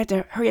 Then I have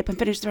to hurry up and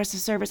finish the rest of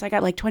the service. I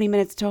got like 20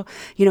 minutes till,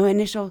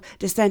 initial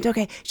descent.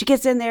 Okay. She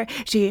gets in there.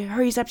 She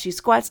hurries up. She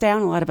squats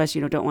down. A lot of us,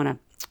 don't want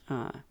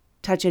to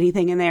touch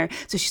anything in there.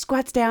 So she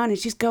squats down and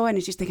she's going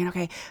and she's thinking,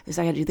 okay, I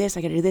got to do this.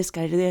 I got to do this.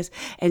 Got to do this.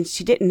 And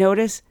she didn't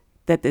notice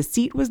that the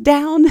seat was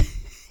down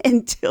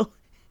until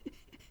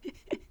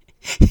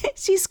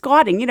she's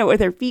squatting,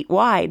 with her feet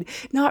wide,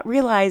 not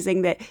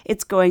realizing that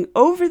it's going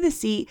over the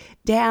seat,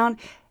 down,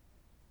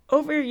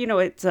 over,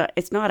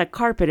 it's not a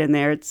carpet in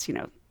there. It's,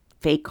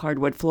 fake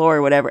hardwood floor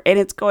or whatever. And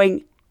it's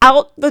going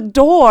out the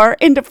door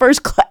into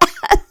first class.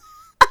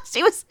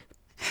 She was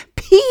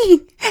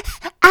peeing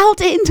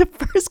out into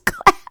first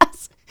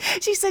class.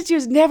 She said she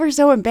was never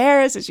so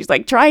embarrassed. And she's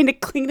like trying to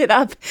clean it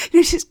up.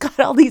 She's got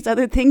all these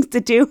other things to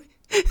do.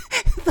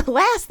 The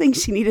last thing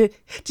she needed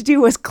to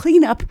do was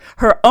clean up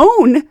her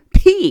own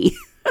pee.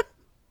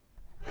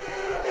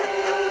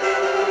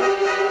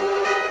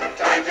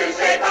 Time to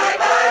say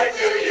bye-bye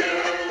to you.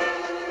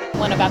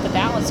 One about the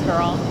Dallas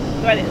girl.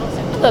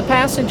 The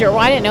passenger, well,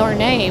 I didn't know her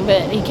name,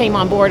 but he came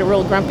on board, a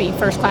real grumpy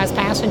first-class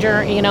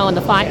passenger, and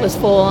the flight was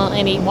full,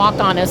 and he walked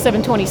on a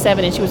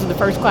 727, and she was in the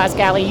first-class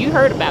galley. You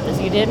heard about this,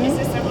 you didn't?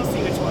 We'll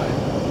see which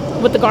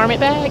one. With the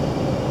garment bag.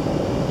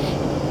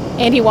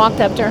 And he walked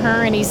up to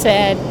her, and he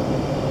said,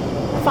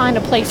 "Find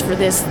a place for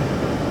this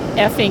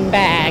effing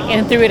bag,"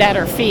 and threw it at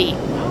her feet.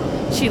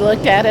 She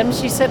looked at him.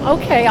 She said,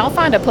 "Okay, I'll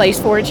find a place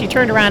for it." She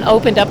turned around,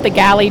 opened up the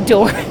galley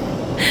door,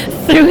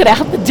 threw it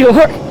out the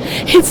door,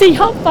 and said,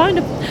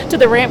 to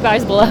the ramp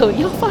guys below,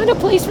 "Y'all find a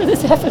place for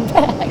this effing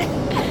bag."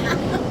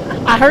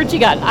 I heard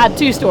I had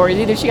 2 stories.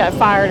 Either she got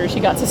fired or she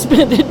got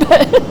suspended.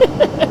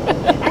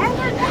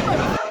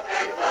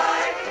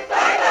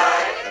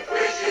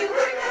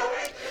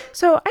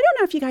 So I don't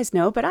know if you guys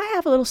know, but I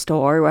have a little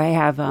store where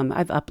I've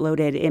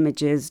uploaded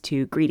images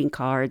to greeting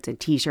cards and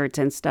T-shirts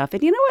and stuff.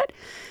 And you know what?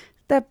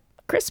 The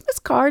Christmas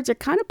cards are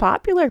kind of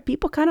popular.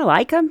 People kind of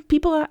like them.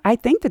 People, I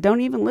think, that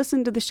don't even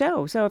listen to the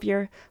show. So if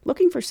you're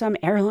looking for some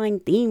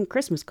airline-themed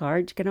Christmas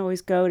card, you can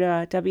always go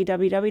to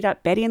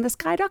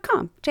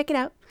www.bettyinthesky.com. Check it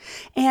out.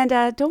 And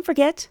don't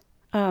forget,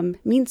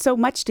 means so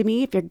much to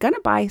me if you're going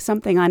to buy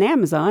something on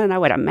Amazon, and I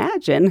would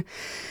imagine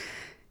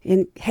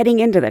heading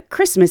into the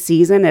Christmas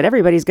season that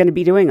everybody's going to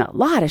be doing a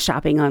lot of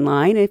shopping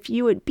online. If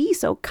you would be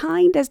so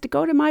kind as to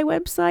go to my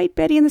website,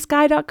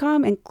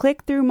 bettyinthesky.com, and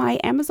click through my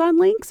Amazon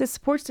links. It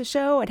supports the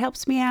show. It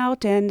helps me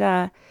out. And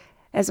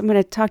as I'm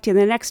going to talk to you in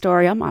the next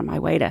story, I'm on my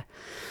way to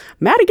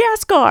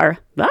Madagascar.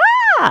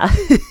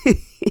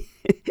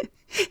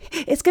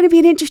 It's going to be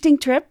an interesting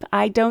trip.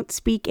 I don't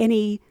speak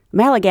any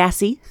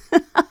Malagasy.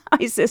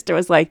 My sister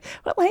was like,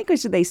 what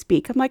language do they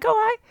speak? I'm like,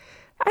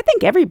 I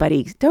think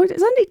everybody,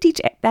 doesn't they teach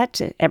that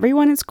to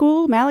everyone in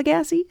school,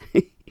 Malagasy?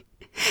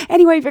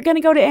 Anyway, if you're going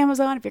to go to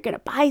Amazon, if you're going to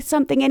buy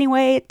something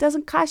anyway, it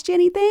doesn't cost you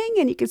anything,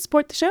 and you can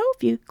support the show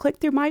if you click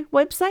through my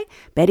website,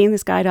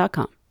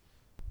 bettyandthesky.com.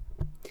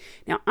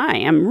 Now, I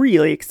am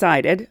really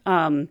excited.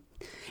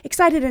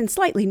 Excited and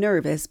slightly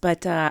nervous,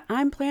 but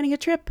I'm planning a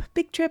trip,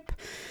 big trip,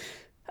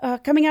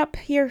 coming up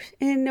here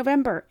in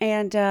November,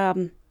 and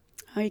I'm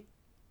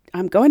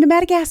going to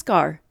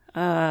Madagascar.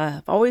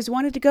 I've always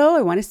wanted to go.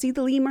 I want to see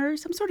the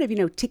lemurs. I'm sort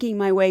of, ticking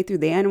my way through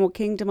the animal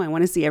kingdom. I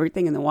want to see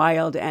everything in the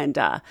wild, and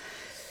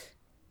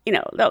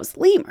those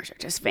lemurs are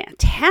just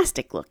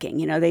fantastic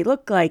looking. They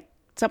look like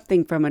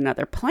something from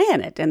another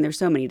planet, and there's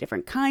so many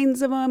different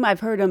kinds of them.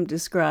 I've heard them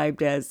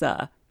described as,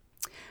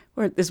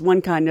 or this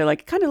one kind of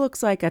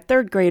looks like a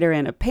third grader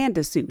in a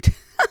panda suit.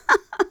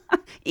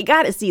 You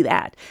got to see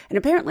that. And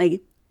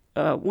apparently,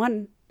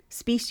 one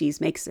species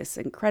makes this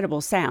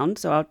incredible sound,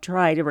 so I'll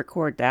try to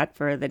record that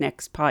for the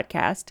next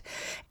podcast.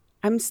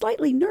 I'm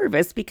slightly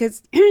nervous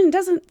because it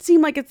doesn't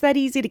seem like it's that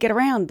easy to get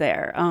around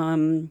there.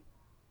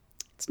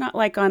 It's not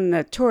like on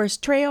the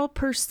tourist trail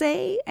per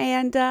se,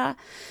 and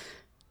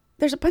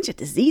there's a bunch of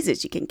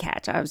diseases you can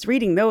catch. I was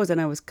reading those, and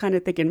I was kind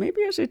of thinking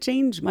maybe I should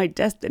change my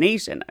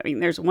destination. I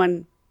mean, there's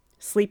one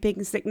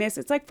sleeping sickness.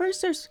 It's like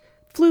first there's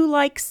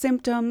flu-like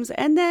symptoms,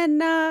 and then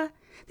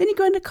you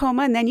go into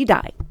coma, and then you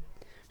die.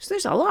 So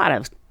there's a lot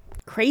of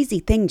crazy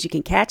things you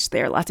can catch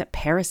there, lots of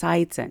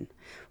parasites, and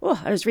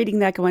I was reading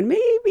that going,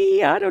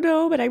 maybe, I don't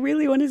know, but I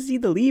really want to see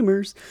the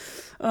lemurs.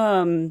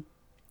 So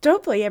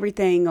hopefully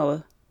everything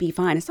will be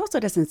fine. It also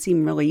doesn't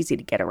seem really easy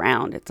to get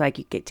around. It's like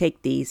you could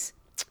take these,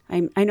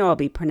 I know I'll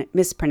be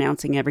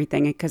mispronouncing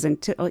everything, because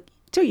until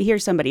you hear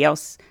somebody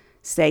else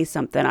say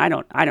something, I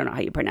don't know how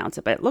you pronounce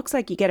it, but it looks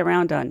like you get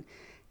around on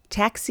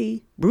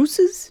taxi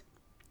bruises.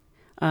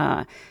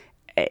 To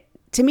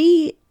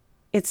me,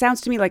 it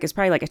sounds to me like it's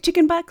probably like a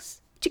chicken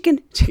bus,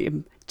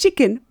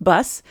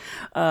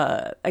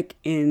 like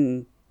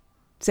in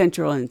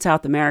Central and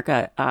South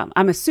America.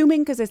 I'm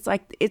assuming because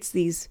it's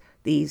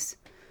these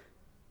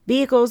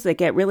vehicles that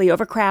get really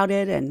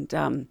overcrowded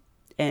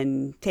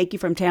and take you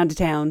from town to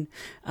town,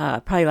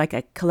 probably like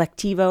a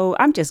collectivo.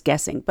 I'm just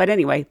guessing, but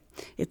anyway,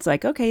 it's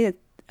like, okay,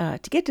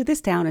 to get to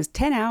this town is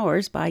 10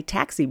 hours by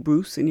taxi,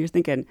 Bruce, and you're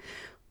thinking,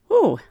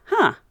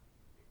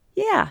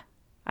 yeah,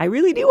 I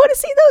really do want to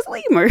see those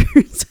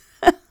lemurs.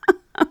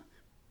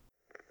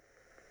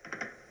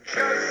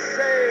 Just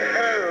say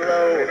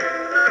hello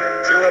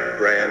to a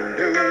brand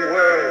new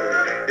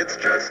world. It's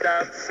just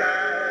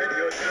outside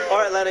your door. All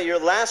right, Lana, your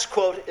last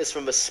quote is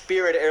from a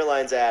Spirit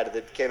Airlines ad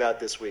that came out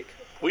this week.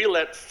 We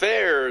let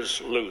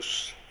fares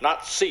loose,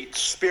 not seats.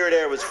 Spirit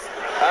Air was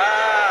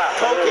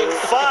poking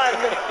fun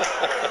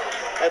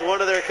at one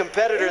of their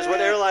competitors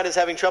when airline is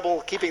having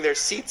trouble keeping their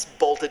seats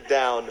bolted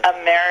down.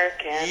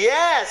 American.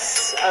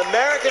 Yes,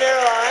 American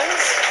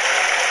Airlines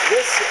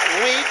this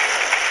week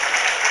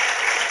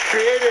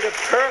created a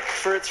perk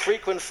for its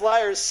frequent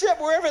flyers. Sit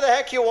wherever the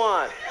heck you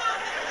want.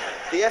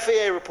 The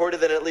FAA reported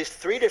that at least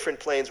 3 different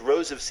planes,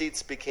 rows of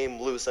seats became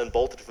loose,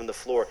 unbolted from the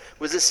floor.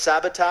 Was this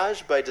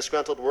sabotage by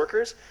disgruntled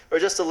workers, or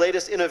just the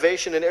latest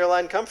innovation in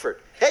airline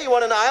comfort? Hey, you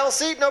want an aisle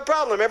seat? No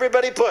problem.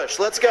 Everybody push.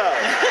 Let's go.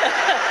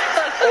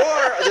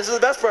 Or, this is the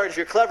best part, if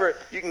you're clever,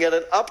 you can get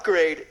an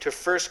upgrade to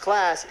first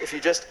class if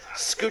you just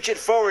scooch it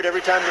forward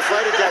every time the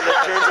flight attendant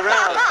turns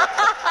around.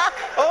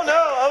 Oh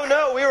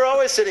no, we were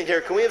always sitting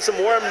here. Can we have some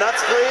warm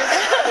nuts, please?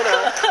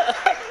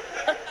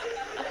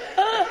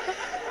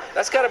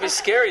 That's got to be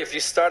scary if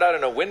you start out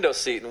in a window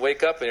seat and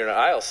wake up and you're in an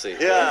aisle seat.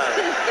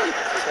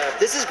 Yeah.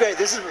 This is great.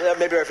 This is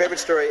maybe our favorite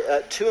story.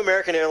 2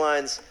 American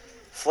Airlines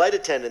flight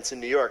attendants in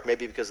New York,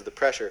 maybe because of the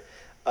pressure,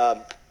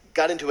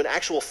 got into an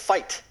actual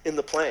fight in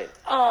the plane.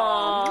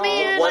 Oh,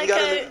 man.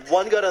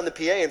 One got on the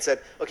PA and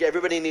said, okay,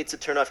 everybody needs to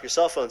turn off your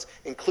cell phones,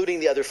 including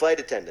the other flight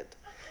attendant.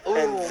 Ooh.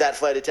 And that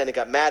flight attendant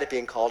got mad at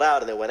being called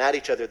out, and they went at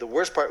each other. The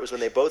worst part was when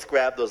they both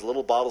grabbed those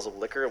little bottles of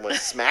liquor and went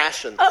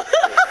smash and tiny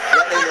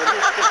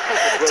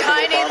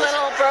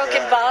little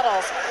broken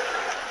bottles.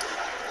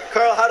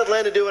 Carl, how did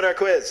Lana do in our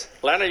quiz?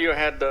 Lana, you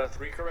had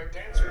 3 correct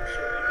answers.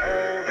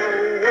 All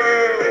the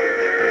world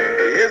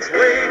is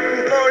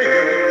waiting for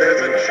you.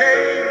 There's a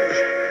change.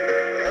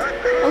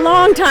 A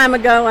long time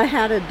ago, I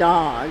had a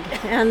dog,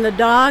 and the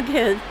dog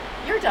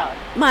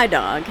my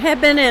dog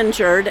had been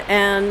injured,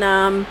 and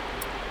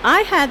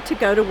I had to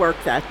go to work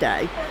that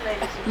day.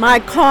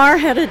 My car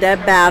had a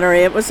dead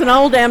battery. It was an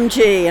old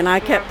MG, and I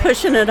kept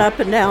pushing it up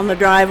and down the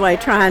driveway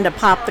trying to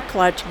pop the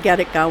clutch and get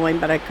it going,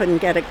 but I couldn't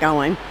get it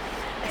going.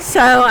 So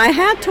I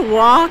had to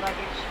walk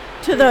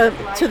to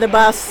the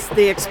bus,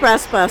 the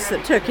express bus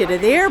that took you to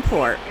the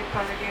airport.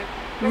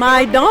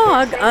 My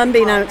dog,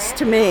 unbeknownst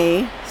to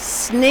me,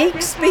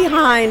 sneaks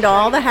behind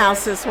all the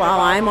houses while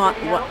I'm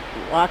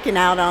walking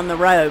out on the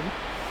road.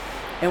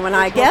 And when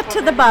I get to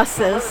the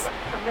buses,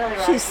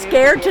 She's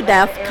scared to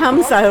death,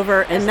 comes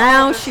over, and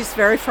now she's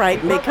very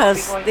frightened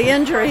because the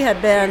injury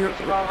had been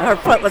her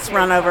foot was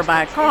run over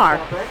by a car.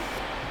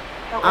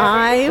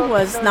 I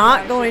was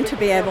not going to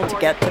be able to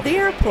get to the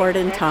airport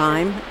in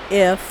time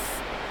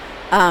if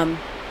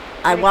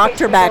I walked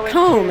her back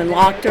home and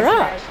locked her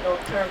up.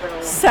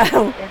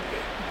 So,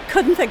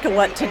 couldn't think of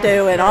what to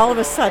do, and all of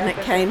a sudden it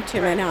came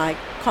to me, and I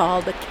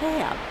called a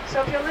cab.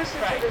 So if you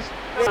listen to this...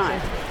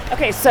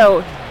 Okay,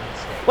 so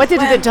what did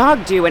the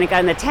dog do when it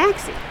got in the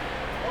taxi?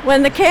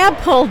 When the cab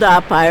pulled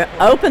up, I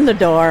opened the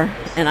door,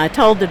 and I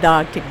told the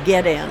dog to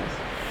get in.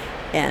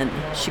 And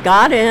she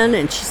got in,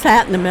 and she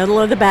sat in the middle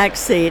of the back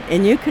seat,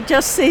 and you could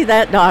just see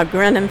that dog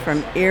grinning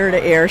from ear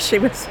to ear. She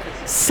was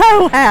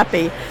so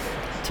happy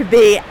to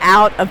be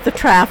out of the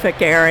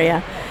traffic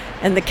area.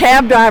 And the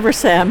cab driver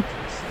said,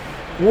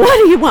 "What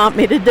do you want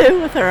me to do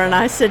with her?" And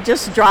I said,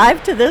 "Just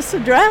drive to this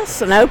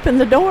address and open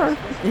the door."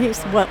 And he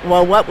said,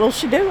 "Well, what will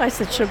she do?" I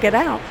said, "She'll get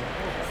out."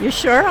 "You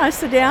sure?" I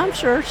said, "Yeah, I'm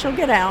sure she'll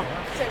get out."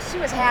 So she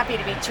was happy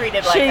to be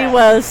treated like She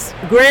was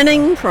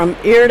grinning from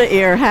ear to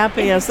ear,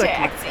 happy as a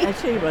taxi. And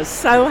she was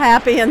so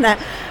happy, and that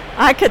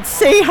I could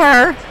see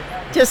her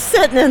just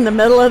sitting in the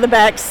middle of the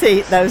back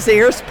seat, those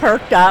ears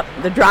perked up,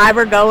 the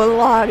driver going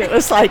along. It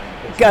was like,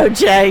 go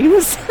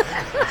James.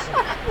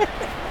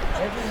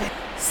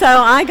 So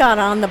I got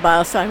on the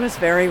bus. I was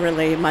very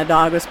relieved. My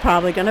dog was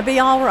probably going to be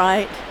all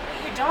right.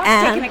 Your dog's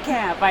taking a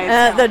cab by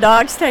itself. The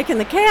dog's taking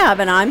the cab,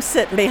 and I'm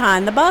sitting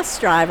behind the bus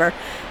driver.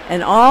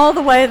 And all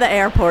the way to the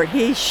airport,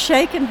 he's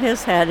shaking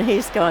his head, and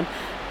he's going,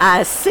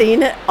 "I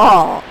seen it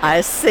all.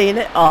 I seen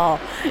it all."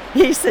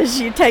 He says,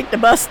 "You take the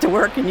bus to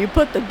work, and you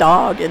put the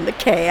dog in the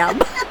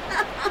cab."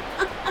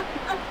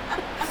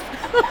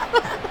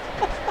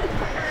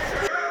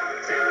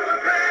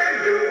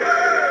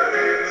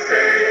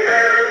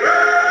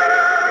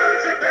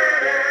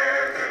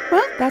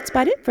 Well, that's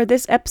about it for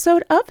this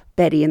episode of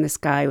Betty in the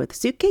Sky with a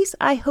Suitcase.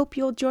 I hope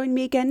you'll join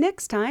me again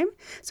next time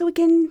so we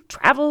can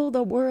travel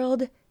the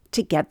world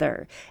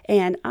together.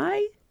 And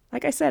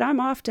like I said, I'm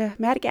off to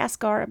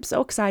Madagascar. I'm so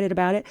excited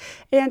about it.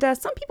 And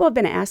some people have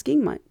been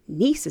asking, my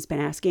niece has been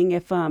asking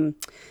if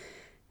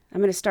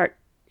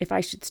if I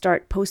should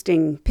start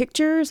posting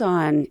pictures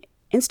on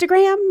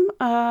Instagram.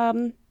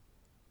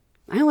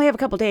 I only have a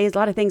couple days, a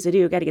lot of things to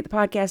do. Got to get the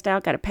podcast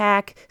out, got to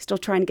pack, still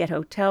trying to get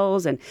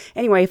hotels. And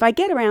anyway, if I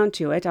get around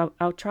to it,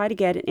 I'll try to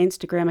get an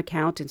Instagram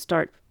account and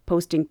start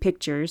posting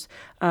pictures,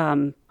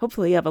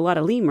 hopefully of a lot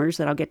of lemurs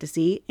that I'll get to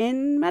see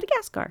in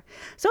Madagascar.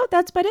 So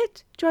that's about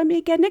it. Join me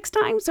again next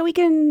time so we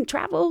can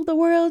travel the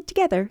world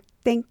together.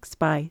 Thanks.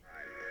 Bye.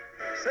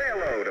 Say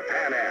hello to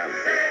Pan Am.